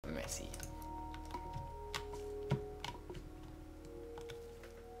messy.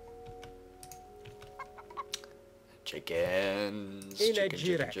 Chickens.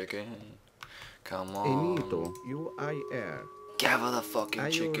 Chicken. Come on. Gather the fucking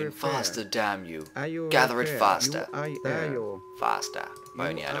chicken faster, damn you. Gather it faster. Faster. If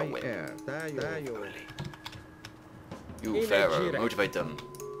only I don't win. You, Pharaoh, motivate them.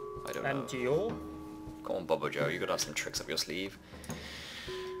 I don't know. Come on, Bobo Joe, you gotta have some tricks up your sleeve.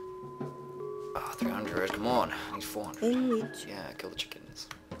 Ah, 300, come on. I need 400. Yeah, kill the chickens.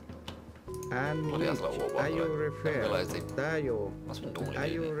 And Well, are you repair? That's what normally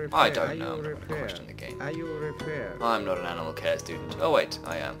do. I don't know. I'm not gonna question the game. Are you repair? I'm not an animal care student. Oh wait,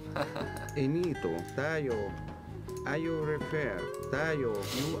 I am. Enito, Tayo. Are you repair? Tayo,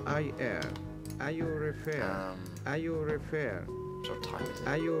 UIR. Are you repair? Are you repair? What sort of time is it?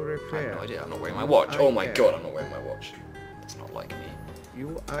 Are you I have repair? no idea. I'm not wearing my watch. Oh my god, I'm not wearing my watch. That's not like me.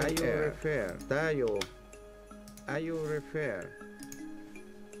 Are you repair? Tayo. Are you repair?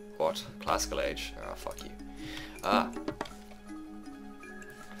 What? Classical age? Oh, fuck you.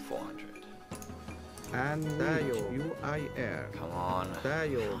 400. And Tayo, UIR. Come on.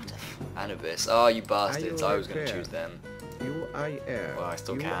 Tayo, Anubis. Oh, you bastards. I was going to choose them. UIR. Well, I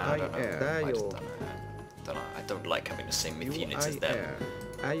still can. I don't know. I just don't know. I don't like having the same myth units as them.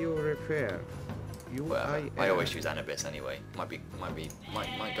 Are you repair? Well, I always choose Anubis anyway. Might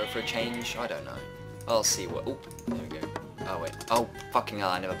go for a change. I don't know. I'll see what. Oh, there we go. Oh wait. Oh fucking hell!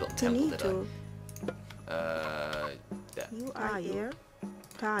 I never built a temple, did I? Yeah. UIR.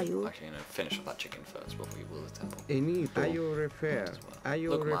 Tayo. Actually, I'm gonna finish off that chicken first before we build the temple. Are you repair? Are you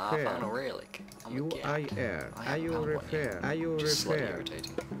Look, Ma, I repair? found a relic. I'm a UIR. gag. I Are haven't you found one repair? yet. Are you Just slightly repair?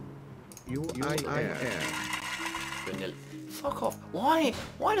 irritating. UIR. Vanilla. Fuck off. Why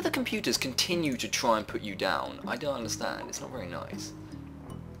do the computers continue to try and put you down? I don't understand. It's not very nice.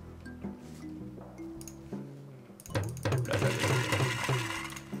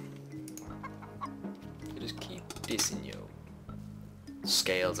 They just keep dissing you.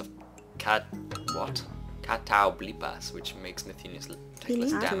 Scales of Catau Blipas, which makes myth units take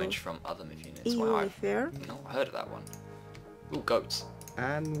less damage from other myth units. Wow, I've not heard of that one. Ooh, goats.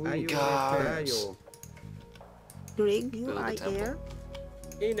 And we Goats. Grig. Build a temple.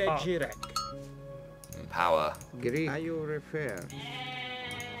 UIR. Power. Greek. Are you repair?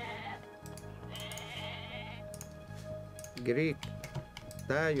 Greek.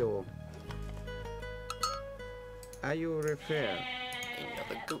 Tayo. Are you repair?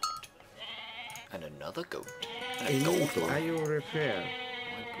 Another goat. And another goat. And a gold Are one. you repair?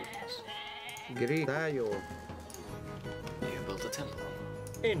 My goodness. Greek. Tayo. You built a temple.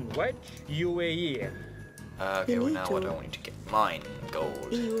 In which UAE? Okay, well now I don't want you to get mine. Gold.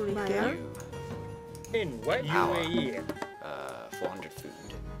 EU repair. You. In what Power. UAE? 400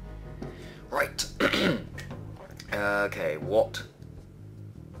 food. Right. Okay, what?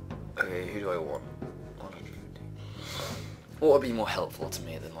 Okay, who do I want? 150. What would be more helpful to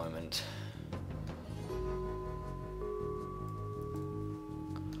me at the moment?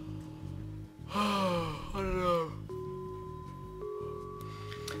 I don't know.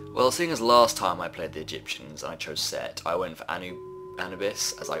 Well, seeing as last time I played the Egyptians and I chose Set, I went for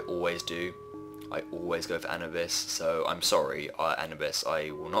Anubis, as I always do. I always go for Anubis, so I'm sorry, Anubis,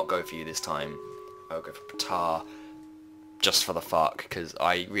 I will not go for you this time. I'll go for Ptah, just for the fuck, because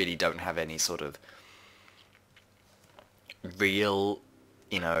I really don't have any sort of real,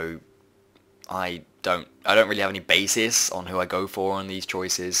 you know, I don't really have any basis on who I go for on these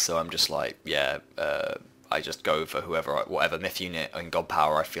choices, so I'm just like, yeah, I just go for whatever myth unit and god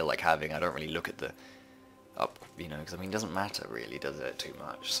power I feel like having. I don't really look at the you know, because I mean, it doesn't matter really, does it, too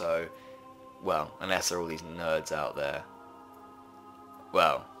much? So, well, unless there are all these nerds out there,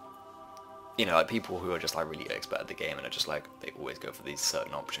 well, you know, like people who are just like really expert at the game and are just like, they always go for these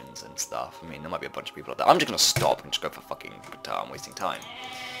certain options and stuff. I mean, there might be a bunch of people like that. I'm just gonna stop and just go for fucking guitar. I'm wasting time.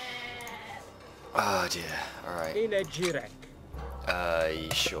 Oh dear. Alright. In a Jirek.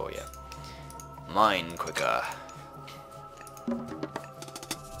 Sure, yeah. Mine quicker.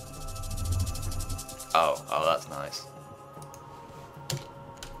 Oh, that's nice.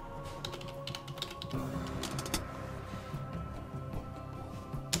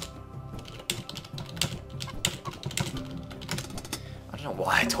 I don't know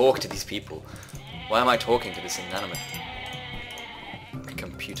why I talk to these people. Why am I talking to this inanimate,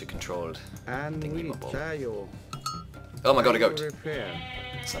 computer-controlled thingy-bobble? Oh my god, a goat!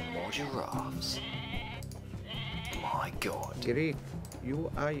 Some more giraffes. My god. Greek.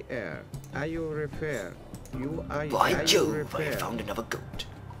 UIR. Are you repair? UIR. By Jove, I found another goat.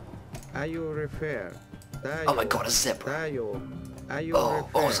 Are you repair? Oh my god, a zebra. Tayo. Are you Oh,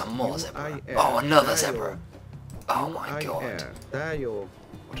 oh, refer? some more zebra. UIR. Oh, another Tayo. zebra. Oh my god. UIR. Tayo.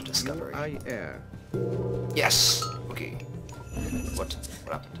 What a discovery. UIR. Yes! Okay. What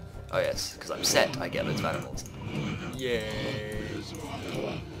happened? Oh yes, because I'm set, I get loads of animals. Yay!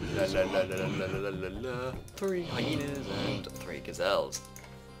 La la la la la la la la la. 3 hyenas and 3 gazelles.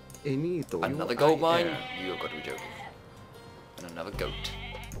 Enito. Another gold mine? UIR. You have got to be joking. And another goat.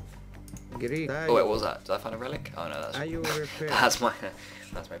 Greek. Oh wait, what was that? Did I find a relic? Oh no, Are you refer? that's my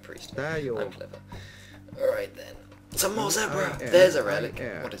priest. Tayo. I'm clever. Alright then. Some more zebra! UIR. There's a relic.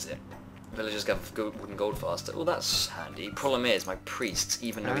 UIR. What is it? Villagers get wood and gold faster. Well, that's handy. Problem is, my priests,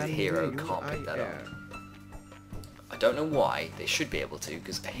 even though he's a hero, can't pick that up. I don't know why. They should be able to,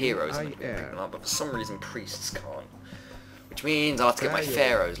 because heroes can pick them up, but for some reason priests can't. Which means I'll have to get my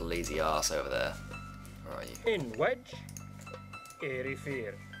pharaoh's lazy ass over there. Where are you? In wedge.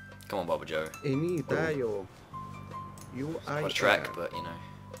 Refer. Come on, Baba Joe. Ini tayo. UIR. Quite a trek, but you know.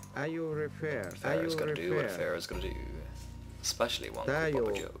 Are you refer? Are Pharaoh's you gotta do what a refer? pharaoh's gotta do. Especially one called Tayo.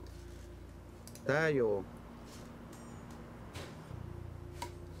 Baba Joe. Tayo.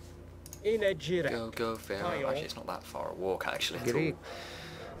 In a direct. Go, go, Pharaoh. Tayo. Actually, it's not that far a walk, actually. At Greek.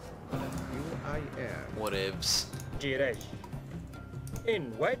 all. UIR. What ifs? Direct.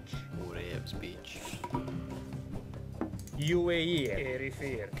 In wedge. What ifs, beach? UAE.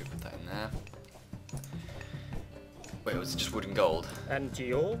 Refer. Could put that in there. Wait, was it just wood and gold?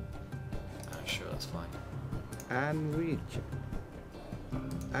 Antio. Oh, sure, that's fine. And which?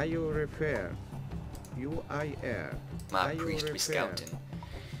 Are you refer? UIR. My Are you priest be refer? scouting.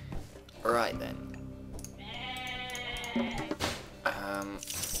 Alright then.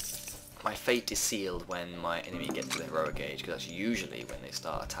 My fate is sealed when my enemy gets to the heroic age, because that's usually when they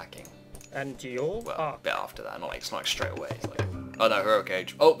start attacking. Antio. Well, Ah. a bit after that, it's not like straight away. It's like, oh no, heroic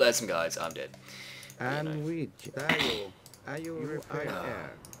age. Oh, there's some guys, I'm dead. And which? Tayo. Are you refer?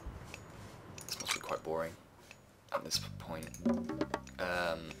 This must be quite boring at this point.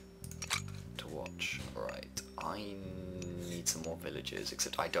 To watch. Right, I need some more villagers,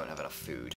 except I don't have enough food.